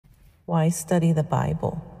Why study the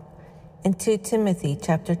Bible? In 2 Timothy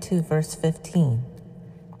chapter 2, verse 15,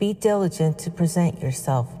 be diligent to present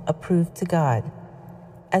yourself approved to God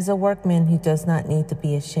as a workman who does not need to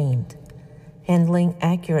be ashamed, handling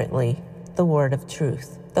accurately the word of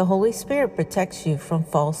truth. The Holy Spirit protects you from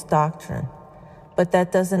false doctrine, but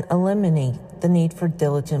that doesn't eliminate the need for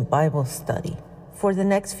diligent Bible study. For the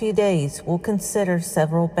next few days, we'll consider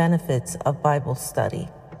several benefits of Bible study.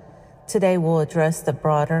 Today, we'll address the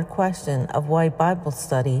broader question of why Bible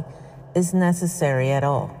study is necessary at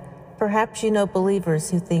all. Perhaps you know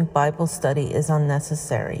believers who think Bible study is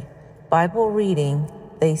unnecessary. Bible reading,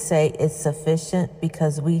 they say, is sufficient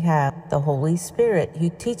because we have the Holy Spirit who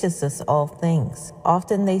teaches us all things.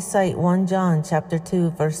 Often they cite 1 John chapter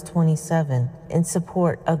 2, verse 27 in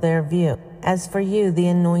support of their view. As for you, the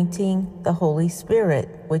anointing, the Holy Spirit,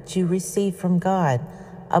 which you receive from God,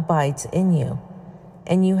 abides in you,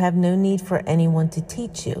 and you have no need for anyone to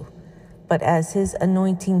teach you. But as his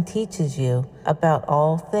anointing teaches you about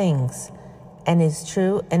all things, and is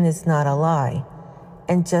true and is not a lie,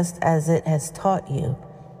 and just as it has taught you,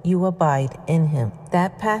 you abide in him.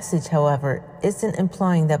 That passage, however, isn't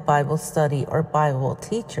implying that Bible study or Bible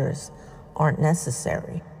teachers aren't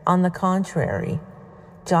necessary. On the contrary,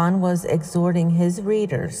 John was exhorting his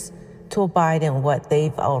readers to abide in what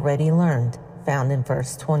they've already learned, found in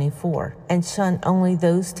verse 24, and shun only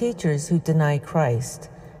those teachers who deny Christ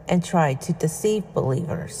and try to deceive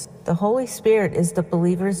believers. The Holy Spirit is the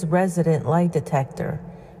believer's resident lie detector,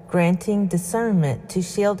 granting discernment to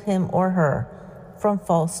shield him or her from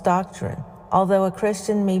false doctrine. Although a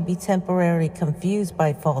Christian may be temporarily confused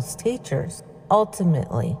by false teachers,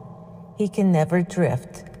 ultimately, he can never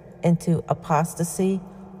drift into apostasy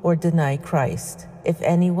or deny Christ. If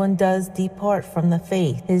anyone does depart from the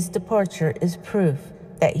faith, his departure is proof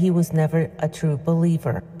that he was never a true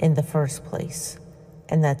believer in the first place.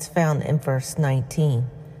 And that's found in verse 19.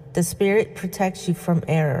 The Spirit protects you from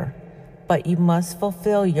error, but you must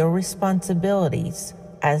fulfill your responsibilities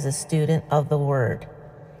as a student of the Word.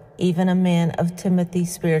 Even a man of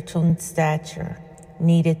Timothy's spiritual stature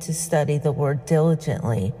needed to study the Word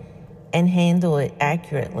diligently and handle it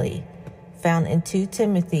accurately, found in 2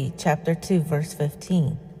 Timothy chapter 2, verse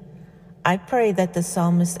 15. I pray that the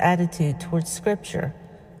psalmist's attitude towards Scripture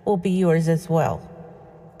will be yours as well.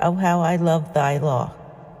 Oh, how I love thy law.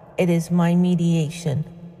 It is my mediation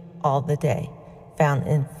all the day, found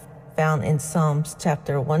in Psalms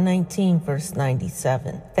chapter 119, verse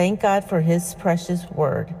 97. Thank God for his precious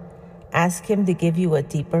word. Ask him to give you a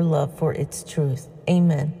deeper love for its truth.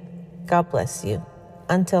 Amen. God bless you.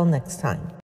 Until next time.